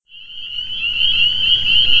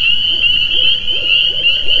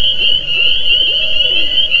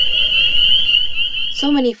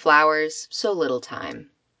many flowers, so little time.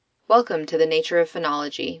 Welcome to the Nature of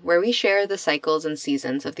Phenology, where we share the cycles and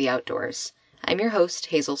seasons of the outdoors. I'm your host,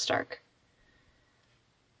 Hazel Stark.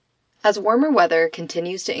 As warmer weather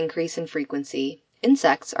continues to increase in frequency,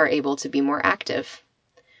 insects are able to be more active.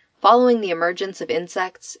 Following the emergence of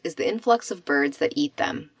insects is the influx of birds that eat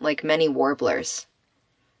them, like many warblers.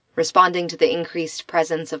 Responding to the increased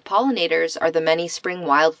presence of pollinators are the many spring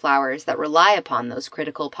wildflowers that rely upon those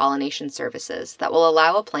critical pollination services that will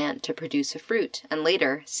allow a plant to produce a fruit and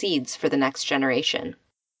later seeds for the next generation.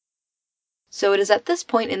 So it is at this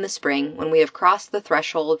point in the spring, when we have crossed the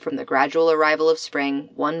threshold from the gradual arrival of spring,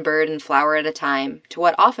 one bird and flower at a time, to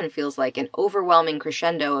what often feels like an overwhelming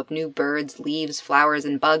crescendo of new birds, leaves, flowers,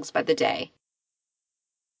 and bugs by the day.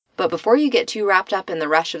 But before you get too wrapped up in the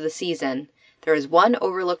rush of the season, there is one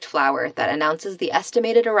overlooked flower that announces the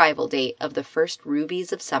estimated arrival date of the first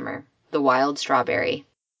rubies of summer, the wild strawberry.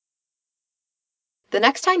 The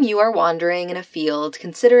next time you are wandering in a field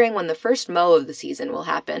considering when the first mow of the season will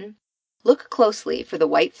happen, look closely for the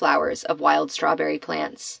white flowers of wild strawberry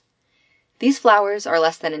plants. These flowers are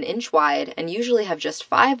less than an inch wide and usually have just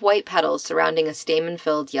 5 white petals surrounding a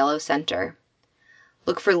stamen-filled yellow center.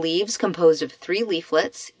 Look for leaves composed of 3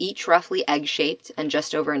 leaflets, each roughly egg-shaped and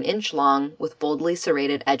just over an inch long, with boldly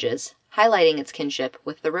serrated edges, highlighting its kinship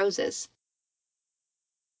with the roses.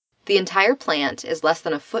 The entire plant is less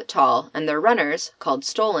than a foot tall, and their runners, called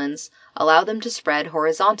stolons, allow them to spread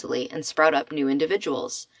horizontally and sprout up new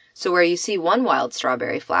individuals. So where you see one wild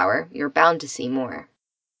strawberry flower, you're bound to see more.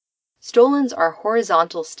 Stolons are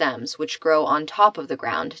horizontal stems which grow on top of the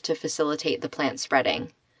ground to facilitate the plant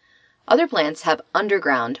spreading. Other plants have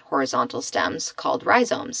underground horizontal stems called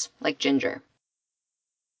rhizomes, like ginger.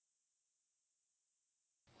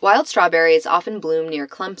 Wild strawberries often bloom near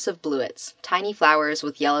clumps of bluets, tiny flowers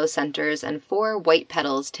with yellow centers and 4 white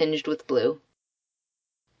petals tinged with blue.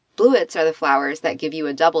 Bluets are the flowers that give you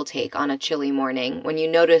a double take on a chilly morning when you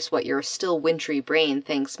notice what your still wintry brain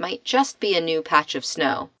thinks might just be a new patch of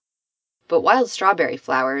snow. But wild strawberry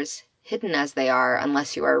flowers, hidden as they are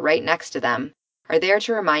unless you are right next to them, are there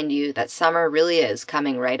to remind you that summer really is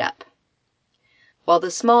coming right up. While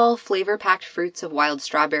the small, flavor-packed fruits of wild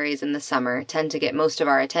strawberries in the summer tend to get most of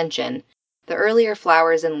our attention, the earlier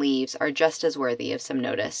flowers and leaves are just as worthy of some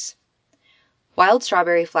notice. Wild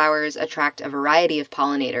strawberry flowers attract a variety of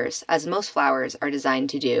pollinators, as most flowers are designed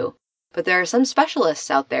to do, but there are some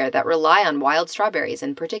specialists out there that rely on wild strawberries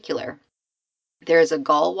in particular. There is a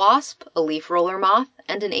gall wasp, a leaf roller moth,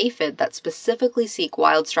 and an aphid that specifically seek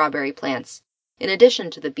wild strawberry plants, in addition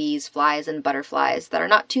to the bees, flies, and butterflies that are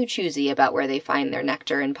not too choosy about where they find their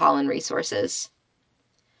nectar and pollen resources.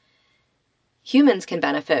 Humans can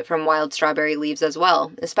benefit from wild strawberry leaves as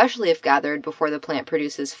well, especially if gathered before the plant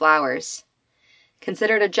produces flowers.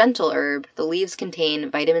 Considered a gentle herb, the leaves contain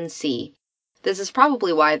vitamin C. This is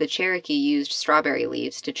probably why the Cherokee used strawberry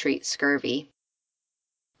leaves to treat scurvy.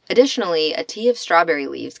 Additionally, a tea of strawberry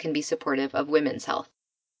leaves can be supportive of women's health.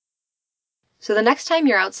 So the next time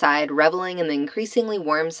you're outside reveling in the increasingly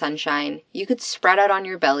warm sunshine, you could spread out on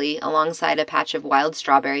your belly alongside a patch of wild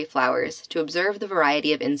strawberry flowers to observe the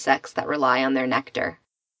variety of insects that rely on their nectar.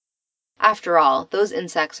 After all, those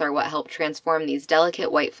insects are what help transform these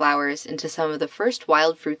delicate white flowers into some of the first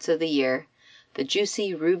wild fruits of the year, the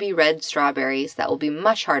juicy ruby-red strawberries that will be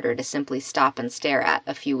much harder to simply stop and stare at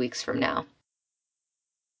a few weeks from now.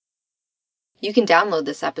 You can download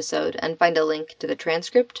this episode and find a link to the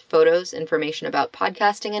transcript, photos, information about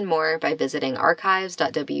podcasting, and more by visiting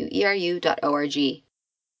archives.weru.org.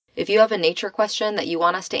 If you have a nature question that you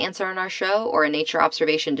want us to answer on our show or a nature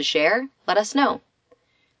observation to share, let us know.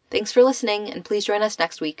 Thanks for listening, and please join us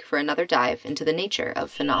next week for another dive into the nature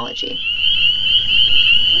of phenology.